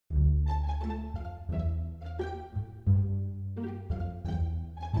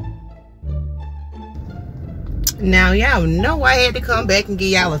Now y'all know I had to come back and give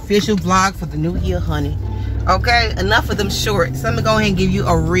y'all official vlog for the new year, honey. Okay, enough of them shorts. So I'm gonna go ahead and give you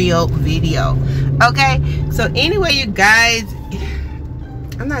a real video. Okay, so anyway, you guys,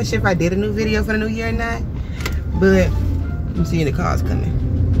 I'm not sure if I did a new video for the new year or not, but I'm seeing the cars coming.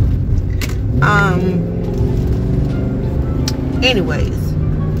 Anyways,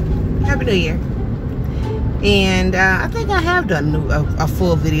 happy new year. And I think I have done a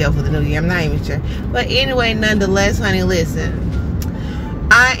full video for the new year. I'm not even sure. But anyway, nonetheless, honey, listen.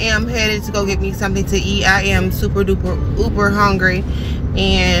 I am headed to go get me something to eat. I am super duper uber hungry.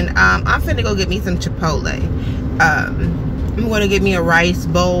 And I'm finna go get me some Chipotle. I'm going to get me a rice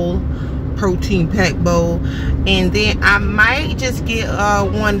bowl, protein pack bowl. And then I might just get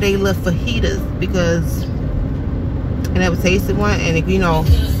one day little fajitas because I never tasted one. And if you know,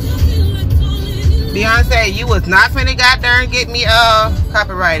 Beyonce, you was not finna get there and get me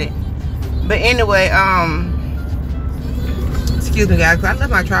copyrighted. But anyway, excuse me guys, I left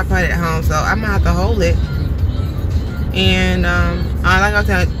my tripod at home, so I'm gonna have to hold it. And like I was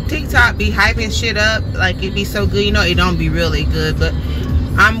saying, TikTok be hyping shit up like it be so good, you know it don't be really good, but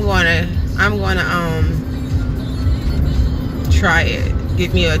I'm gonna try it.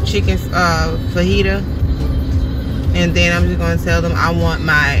 Get me a chicken fajita, and then I'm just gonna tell them I want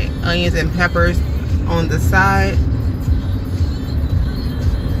my onions and peppers on the side.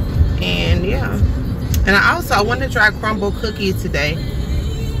 And yeah, and I wanted to try Crumbl cookies today,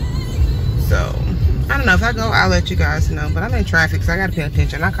 so I don't know. If I go, I'll let you guys know, but I'm in traffic, so I gotta pay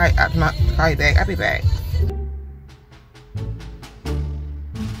attention. I'll call you back. I'll be back.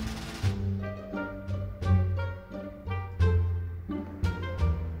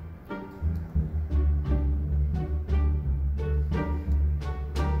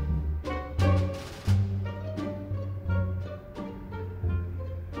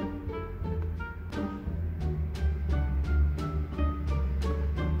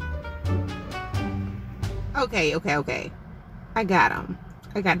 Okay. I got them.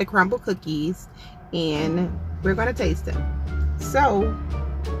 I got the Crumbl cookies, and we're gonna taste them. So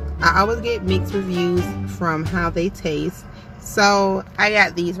I always get mixed reviews from how they taste. So I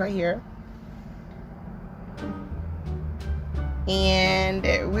got these right here, and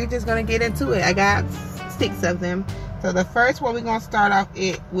we're just gonna get into it. I got 6 of them. So the first one we're gonna start off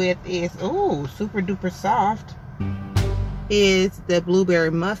with is super duper soft. Is the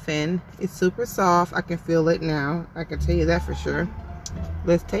blueberry muffin. It's super soft. I can feel it now. I can tell you that for sure.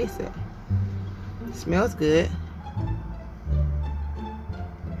 Let's taste it. It smells good.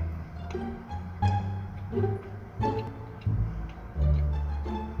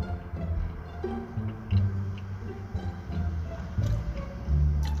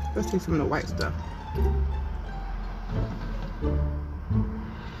 Let's see some of the white stuff.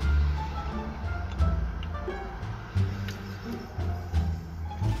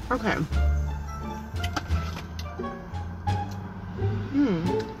 Okay.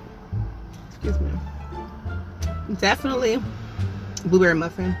 Excuse me. Definitely blueberry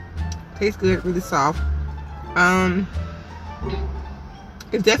muffin. Tastes good, really soft.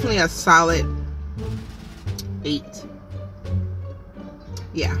 It's definitely a solid 8.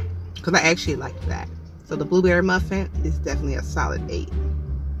 Yeah, because I actually like that. So the blueberry muffin is definitely a solid 8.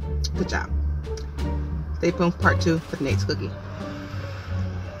 Good job. Stay tuned for part 2 for the next cookie.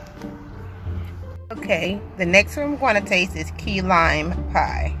 Okay, the next one we're going to taste is key lime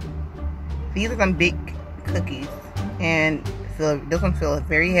pie. These are some big cookies, and this one feels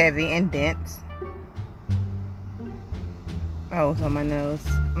very heavy and dense. Oh, it's on my nose.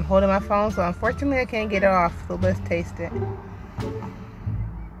 I'm holding my phone, so unfortunately I can't get it off. So let's taste it.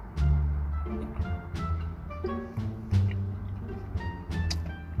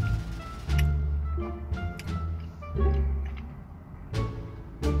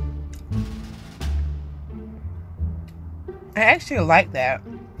 I actually like that.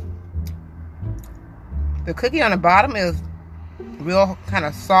 The cookie on the bottom is real kind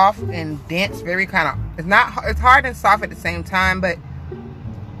of soft and dense, very kind of, it's hard and soft at the same time, but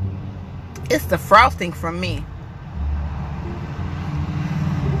it's the frosting from me.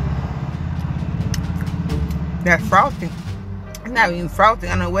 That frosting, it's not even frosting,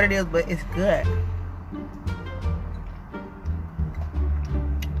 I don't know what it is, but it's good.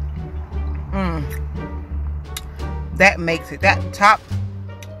 That makes it, that top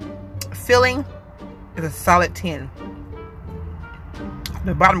filling is a solid 10.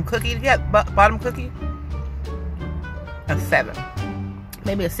 The bottom cookie, bottom cookie, a 7,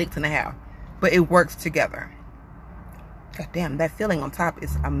 maybe a 6.5, but it works together. God damn, that filling on top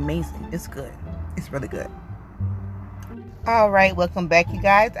is amazing. It's good. It's really good. All right, welcome back, you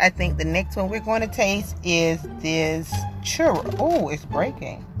guys. I think the next one we're going to taste is this churro. Oh, it's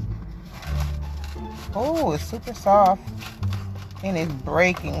breaking. Oh, it's super soft and it's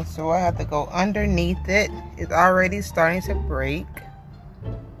breaking, so I have to go underneath it. It's already starting to break.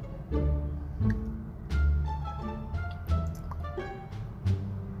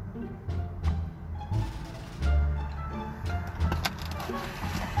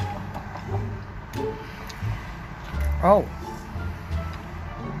 Oh.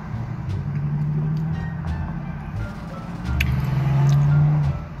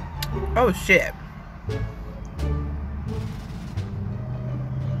 Oh shit.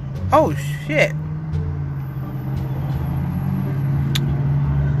 Oh shit.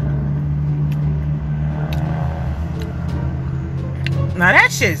 Now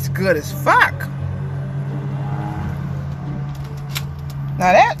that shit's good as fuck.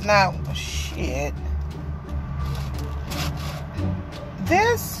 Now shit.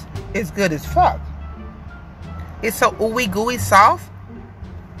 This is good as fuck. It's so ooey gooey soft.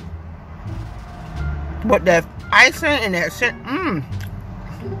 But the icing and that shit,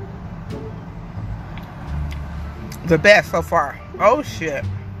 the best so far. Oh shit.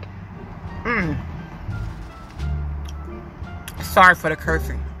 Sorry for the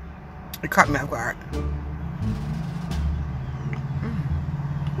cursing. It caught me off guard.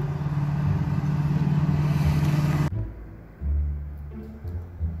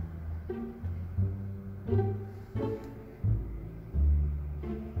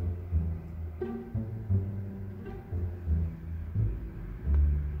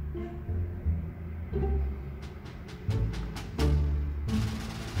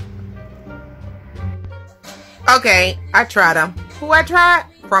 Okay, I tried them. Who I tried?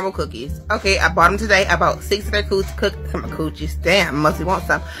 Crumbl cookies. Okay, I bought them today. I bought 6 of their cookies. Damn, must want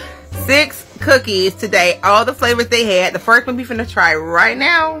some. 6 cookies today. All the flavors they had. The first one we're finna try right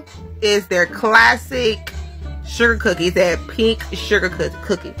now is their classic sugar cookies. That pink sugar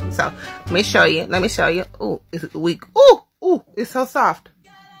cookie. So let me show you. Ooh, it's weak. Ooh, it's so soft.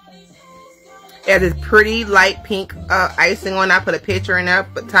 It has this pretty light pink icing on. I put a picture in there,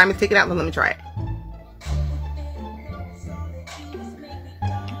 but time is ticking out. Let me try it.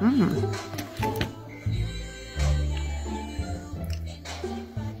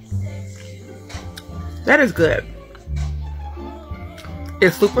 That is good.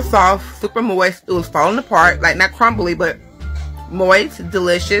 It's super soft, super moist. It was falling apart, like not crumbly, but moist,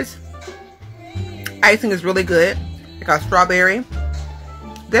 delicious. Icing is really good. It got strawberry.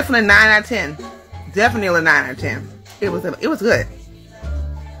 Definitely 9 out of 10. Definitely a 9 out of 10. It was good.